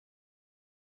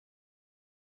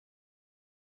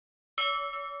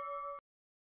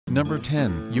Number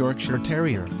 10. Yorkshire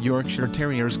Terrier. Yorkshire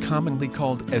Terriers, commonly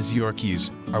called as Yorkies,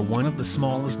 are one of the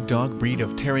smallest dog breed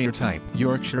of terrier type.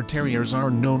 Yorkshire Terriers are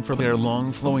known for their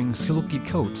long flowing silky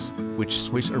coats, which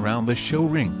swish around the show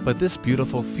ring. But this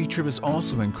beautiful feature is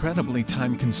also incredibly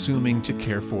time consuming to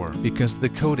care for. Because the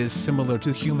coat is similar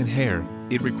to human hair,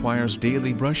 it requires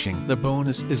daily brushing. The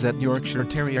bonus is that Yorkshire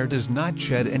Terrier does not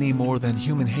shed any more than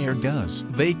human hair does.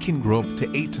 They can grow up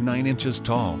to 8 to 9 inches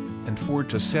tall and 4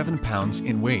 to 7 pounds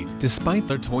in weight. Despite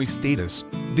their toy status,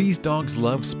 these dogs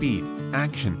love speed,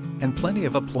 action, and plenty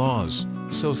of applause,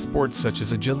 so sports such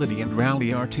as agility and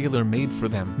rally are tailor-made for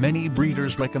them. Many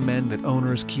breeders recommend that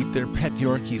owners keep their pet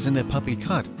Yorkies in a puppy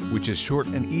cut, which is short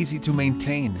and easy to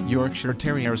maintain. Yorkshire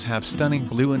Terriers have stunning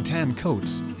blue and tan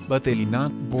coats, but they are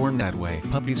not born that way.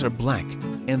 Puppies are black,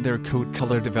 and their coat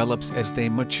color develops as they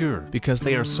mature. Because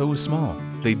they are so small,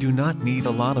 they do not need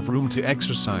a lot of room to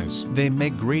exercise. They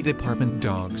make great apartment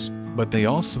dogs, but they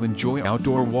also enjoy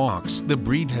outdoor walks. The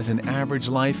breed has an average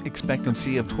life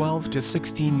expectancy of 12 to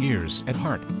 16 years. At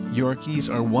heart,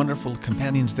 Yorkies are wonderful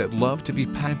companions that love to be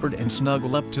pampered and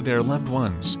snuggle up to their loved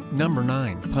ones. Number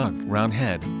 9. Pug. Round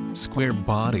head, square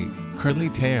body, curly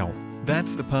tail.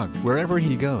 That's the pug. Wherever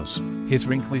he goes, his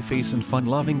wrinkly face and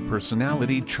fun-loving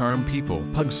personality charm people.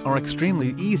 Pugs are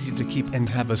extremely easy to keep and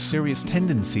have a serious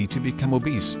tendency to become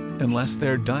obese, unless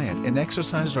their diet and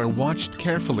exercise are watched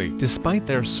carefully. Despite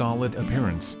their solid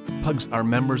appearance, pugs are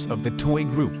members of the toy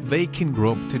group. They can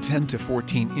grow up to 10 to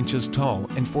 14 inches tall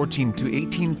and 14 to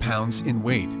 18 pounds in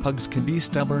weight. Pugs can be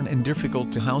stubborn and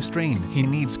difficult to house train. He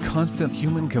needs constant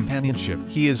human companionship.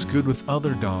 He is good with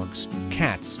other dogs,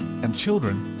 cats, and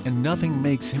children, and nothing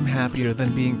makes him happier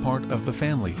than being part of the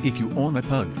family. If you own a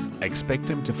pug, expect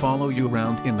him to follow you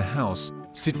around in the house,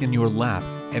 sit in your lap,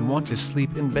 and want to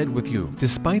sleep in bed with you.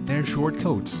 Despite their short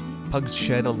coats, pugs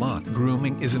shed a lot.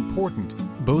 Grooming is important,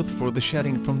 both for the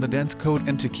shedding from the dense coat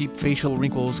and to keep facial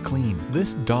wrinkles clean.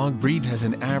 This dog breed has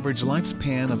an average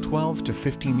lifespan of 12 to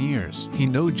 15 years. He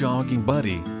no jogging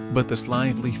buddy, but this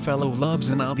lively fellow loves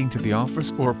an outing to the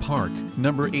office or park.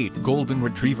 Number 8. Golden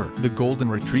Retriever. The Golden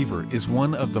Retriever is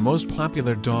one of the most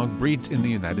popular dog breeds in the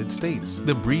United States.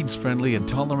 The breed's friendly and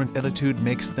tolerant attitude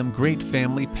makes them great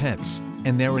family pets,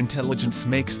 and their intelligence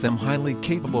makes them highly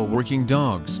capable working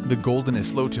dogs. The Golden is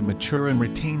slow to mature and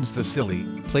retains the silly,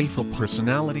 playful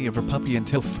personality of a puppy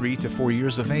until 3 to 4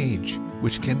 years of age,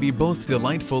 which can be both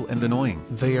delightful and annoying.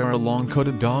 They are a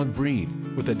long-coated dog breed,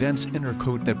 with a dense inner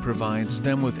coat that provides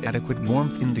them with adequate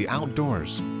warmth in the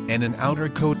outdoors, and an outer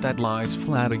coat that lies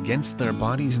flat against their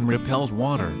bodies and repels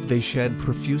water. They shed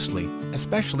profusely,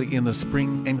 especially in the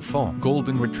spring and fall.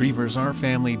 Golden Retrievers are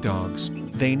family dogs.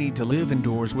 They need to live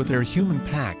indoors with their human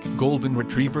pack. Golden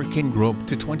Retriever can grow up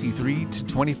to 23 to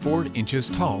 24 inches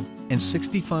tall and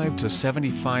 65 to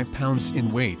 75 pounds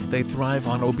in weight. They thrive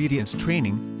on obedience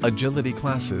training, agility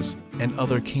classes, and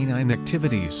other canine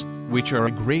activities, which are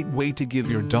a great way to give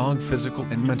your dog physical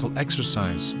and mental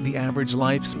exercise. The average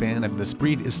lifespan of this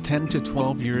breed is 10 to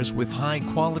 12 years with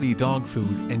high-quality dog food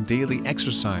and daily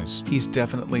exercise. He's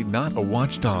definitely not a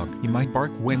watchdog. He might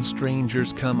bark when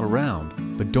strangers come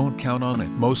around, but don't count on it.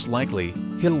 Most likely,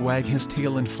 he'll wag his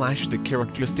tail and flash the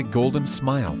characteristic golden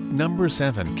smile. Number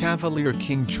 7. Cavalier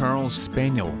King Charles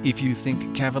Spaniel. If you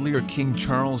think Cavalier King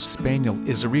Charles Spaniel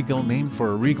is a regal name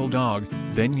for a regal dog,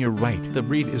 then you're right. The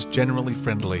breed is generally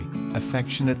friendly,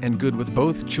 affectionate and good with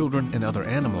both children and other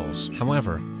animals.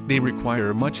 However, they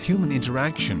require much human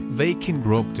interaction. They can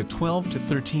grow up to 12 to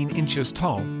 13 inches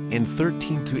tall and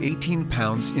 13 to 18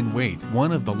 pounds in weight.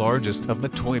 One of the largest of the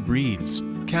toy breeds,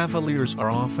 Cavaliers are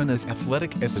often as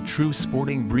athletic as a true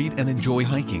sporting breed and enjoy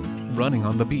hiking, running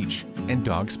on the beach, and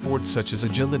dog sports such as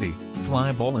agility,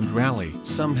 flyball and rally.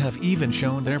 Some have even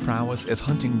shown their prowess as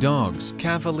hunting dogs.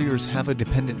 Cavaliers have a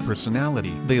dependent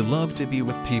personality. They love to be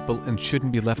with people and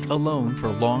shouldn't be left alone for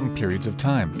long periods of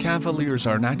time. Cavaliers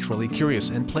are naturally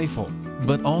curious and playful,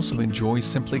 but also enjoy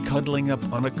simply cuddling up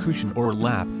on a cushion or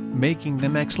lap, making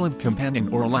them excellent companion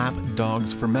or lap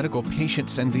dogs for medical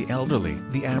patients and the elderly.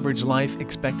 The average life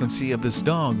expectancy of this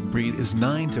dog breed is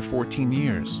 9 to 14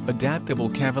 years. Adaptable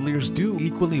Cavaliers do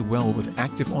equally well with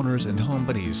active owners and home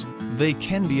buddies. They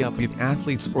can be upbeat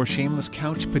athletes or shameless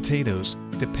couch potatoes,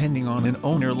 depending on an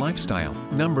owner lifestyle.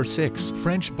 Number 6.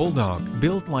 French Bulldog.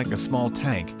 Built like a small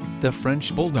tank, the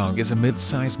French Bulldog is a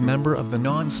mid-sized member of the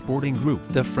non-sporting group.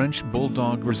 The French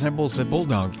Bulldog resembles a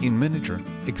bulldog in miniature,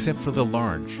 except for the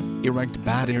large, erect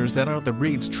bat ears that are the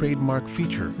breed's trademark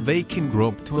feature. They can grow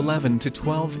up to 11 to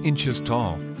 12 inches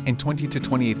tall and 20 to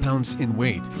 28 pounds in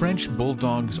weight. French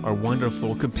Bulldogs are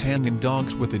wonderful companion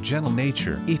dogs with a gentle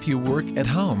nature. If you work at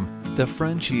home, The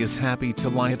Frenchie is happy to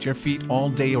lie at your feet all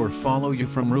day or follow you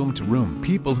from room to room.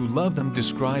 People who love them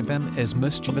describe them as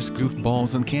mischievous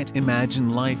goofballs and can't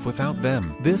imagine life without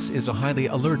them. This is a highly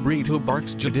alert breed who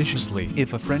barks judiciously.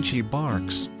 If a Frenchie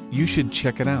barks, you should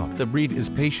check it out. The breed is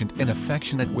patient and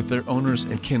affectionate with their owners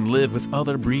and can live with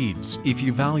other breeds. If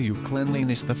you value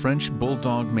cleanliness, the French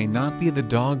Bulldog may not be the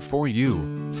dog for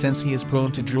you, since he is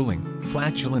prone to drooling,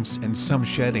 flatulence and some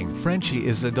shedding. Frenchie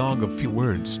is a dog of few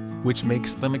words, which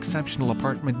makes them exceptional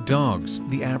apartment dogs.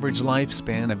 The average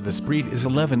lifespan of this breed is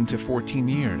 11 to 14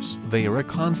 years. They are a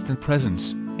constant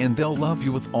presence, and they'll love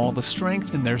you with all the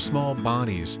strength in their small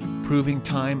bodies, proving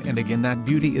time and again that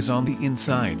beauty is on the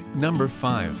inside. Number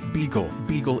 5. Beagle.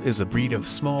 Beagle is a breed of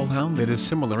small hound that is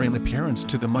similar in appearance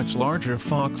to the much larger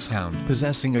foxhound,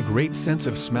 possessing a great sense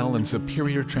of smell and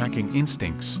superior tracking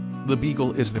instincts. The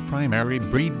Beagle is the primary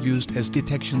breed used as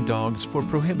detection dogs for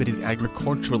prohibited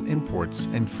agricultural imports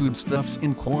and foodstuffs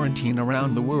in quarantine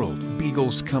around the world.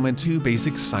 Beagles come in 2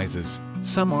 basic sizes.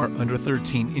 Some are under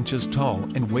 13 inches tall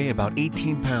and weigh about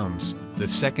 18 pounds. The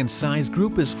second size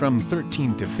group is from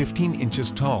 13 to 15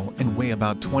 inches tall and weigh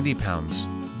about 20 pounds.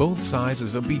 Both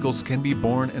sizes of beagles can be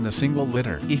born in a single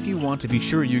litter. If you want to be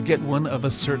sure you get one of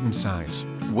a certain size,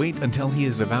 wait until he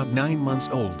is about 9 months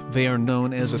old. They are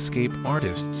known as escape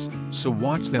artists, so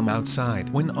watch them outside.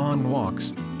 When on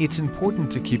walks, it's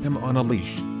important to keep him on a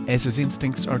leash, as his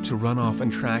instincts are to run off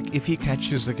and track if he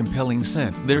catches a compelling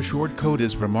scent. Their short coat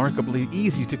is remarkably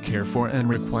easy to care for and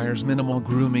requires minimal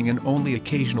grooming and only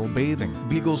occasional bathing.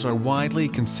 Beagles are widely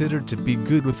considered to be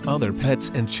good with other pets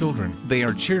and children. They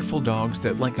are cheerful dogs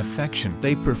that like affection.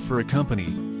 They prefer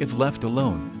company, if left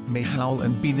alone, may howl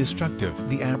and be destructive.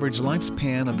 The average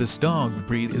lifespan of this dog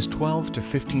breed is 12 to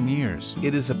 15 years.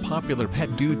 It is a popular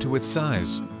pet due to its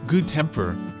size, good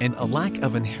temper, and a lack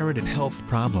of inherited health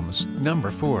problems.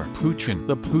 Number 4. Poochon.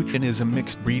 The Poochon is a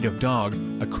mixed breed of dog,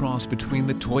 a cross between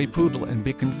the toy poodle and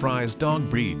Bick and Frise dog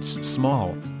breeds.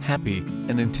 Small, happy,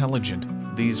 and intelligent,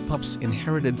 these pups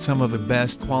inherited some of the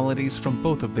best qualities from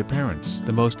both of their parents.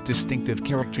 The most distinctive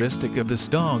characteristic of this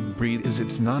dog breed is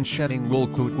its non-shedding wool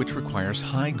coat, which requires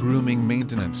high grooming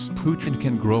maintenance. Poochon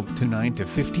can grow up to 9 to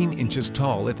 15 inches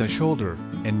tall at the shoulder,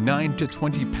 and 9 to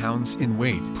 20 pounds in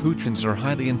weight. Poochons are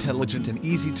highly intelligent and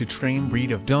easy to train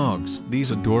breed of dogs.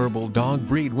 These adorable dog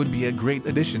breed would be a great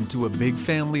addition to a big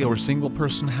family or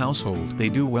single-person household. They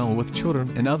do well with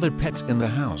children and other pets in the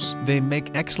house. They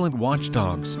make excellent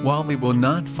watchdogs. While they will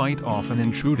not fight off an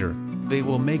intruder, they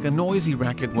will make a noisy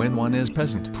racket when one is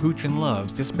present. Poochon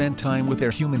loves to spend time with their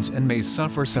humans and may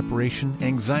suffer separation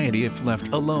anxiety if left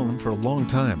alone for a long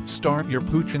time. Start your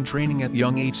Poochon training at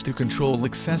young age to control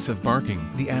excessive barking.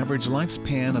 The average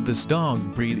lifespan of this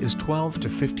dog breed is 12 to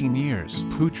 15 years.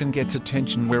 Poochon gets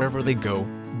attention wherever they go.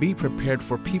 Be prepared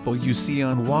for people you see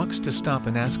on walks to stop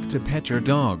and ask to pet your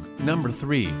dog. Number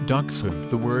 3. Dachshund.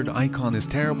 The word icon is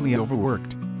terribly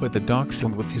overworked, but the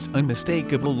dachshund with his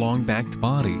unmistakable long-backed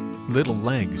body, little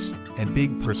legs, and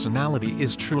big personality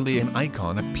is truly an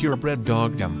icon of purebred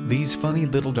dogdom. These funny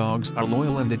little dogs are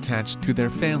loyal and attached to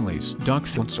their families.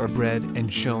 Dachshunds are bred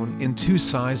and shown in 2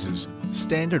 sizes,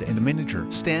 standard and miniature.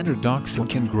 Standard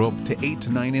dachshund can grow up to 8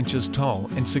 to 9 inches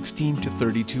tall and 16 to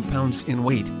 32 pounds in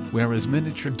weight, whereas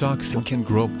miniature dachshund can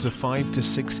grow up to 5 to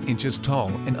 6 inches tall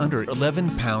and under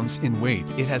 11 pounds in weight.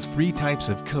 It has 3 types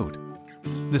of coat.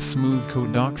 The smooth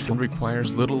coat dachshund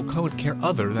requires little coat care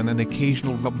other than an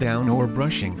occasional rub down or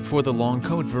brushing. For the long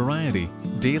coat variety,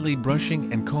 daily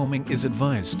brushing and combing is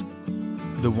advised.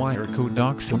 The wire coat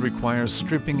dachshund requires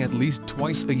stripping at least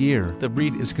twice a year. The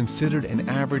breed is considered an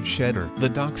average shedder. The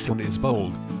dachshund is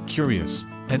bold, curious,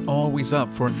 and always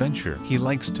up for adventure. He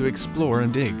likes to explore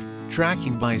and dig,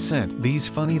 tracking by scent. These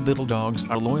funny little dogs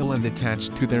are loyal and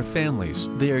attached to their families.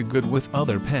 They are good with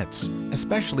other pets,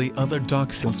 especially other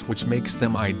dachshunds, which makes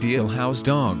them ideal house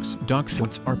dogs.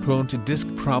 Dachshunds are prone to disc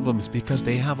problems because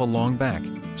they have a long back,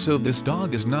 so this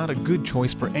dog is not a good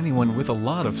choice for anyone with a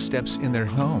lot of steps in their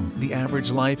home. The average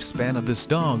lifespan of this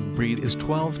dog breed is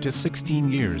 12 to 16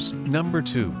 years. Number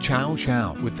 2. Chow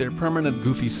Chow. With their permanent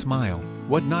goofy smile,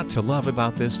 what not to love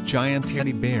about this giant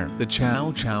teddy bear? The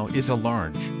Chow Chow is a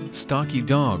large, stocky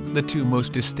dog. The 2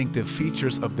 most distinctive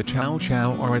features of the Chow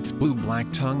Chow are its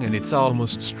blue-black tongue and its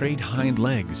almost straight hind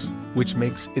legs, which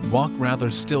makes it walk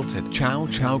rather stilted. Chow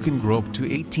Chow can grow up to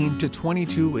 18 to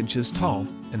 22 inches tall,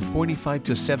 and 45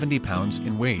 to 70 pounds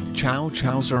in weight. Chow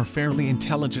Chows are fairly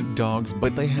intelligent dogs,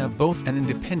 but they have both an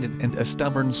independent and a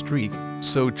stubborn streak,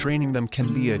 so training them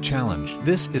can be a challenge.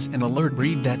 This is an alert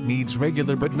breed that needs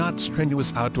regular but not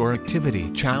strenuous outdoor activity.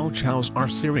 Chow Chows are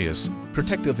serious,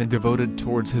 protective and devoted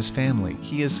towards his family.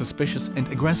 He is suspicious and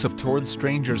aggressive towards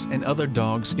strangers and other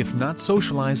dogs if not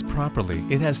socialized properly.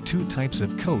 It has two types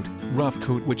of coat: rough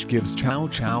coat, which gives Chow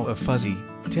Chow a fuzzy,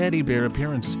 teddy bear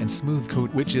appearance, and smooth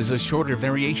coat, which is a shorter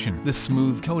variation. The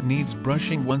smooth coat needs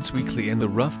brushing once weekly and the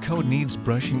rough coat needs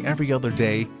brushing every other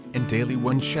day, and daily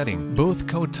when shedding. Both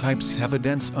coat types have a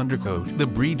dense undercoat. The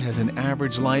breed has an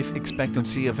average life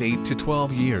expectancy of 8 to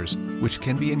 12 years, which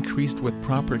can be increased with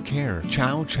proper care.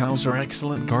 Chow Chows are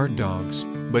excellent guard dogs,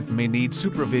 but may need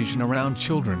supervision around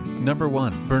children. Number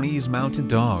 1. Bernese Mountain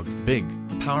Dog. Big,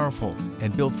 powerful,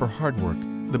 and built for hard work,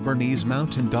 the Bernese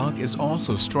Mountain Dog is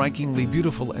also strikingly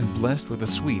beautiful and blessed with a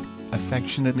sweet,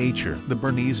 affectionate nature. The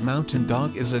Bernese Mountain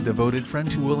Dog is a devoted friend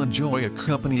who will enjoy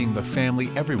accompanying the family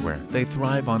everywhere. They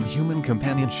thrive on human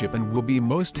companionship and will be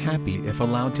most happy if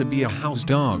allowed to be a house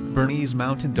dog. Bernese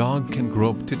Mountain Dog can grow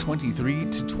up to 23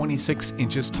 to 26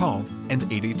 inches tall, and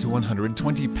 80 to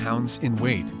 120 pounds in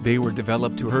weight. They were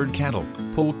developed to herd cattle,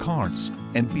 pull carts,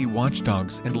 and be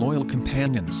watchdogs and loyal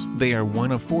companions. They are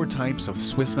one of 4 types of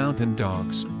Swiss Mountain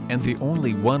Dogs, and the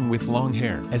only one with long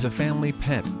hair. As a family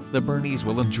pet, the Bernese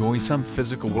will enjoy some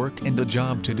physical work and a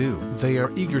job to do. They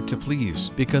are eager to please.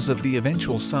 Because of the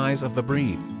eventual size of the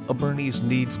breed, a Bernese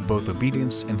needs both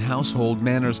obedience and household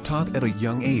manners taught at a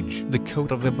young age. The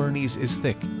coat of the Bernese is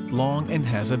thick, long, and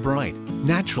has a bright,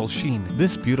 natural sheen.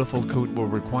 This beautiful coat will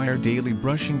require daily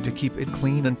brushing to keep it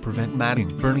clean and prevent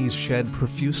matting. Bernese shed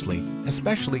profusely,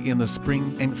 especially in the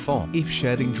spring and fall. If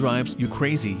shedding drives you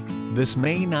crazy, this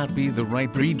may not be the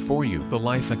right breed for you. The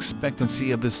life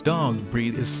expectancy of this dog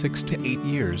breed is 6 to 8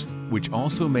 years, which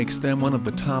also makes them one of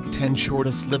the top 10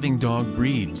 shortest living dog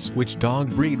breeds. Which dog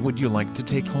breed would you like to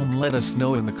take home? Let us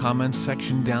know in the comments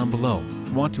section down below.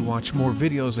 Want to watch more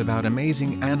videos about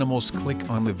amazing animals? Click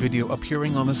on the video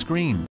appearing on the screen.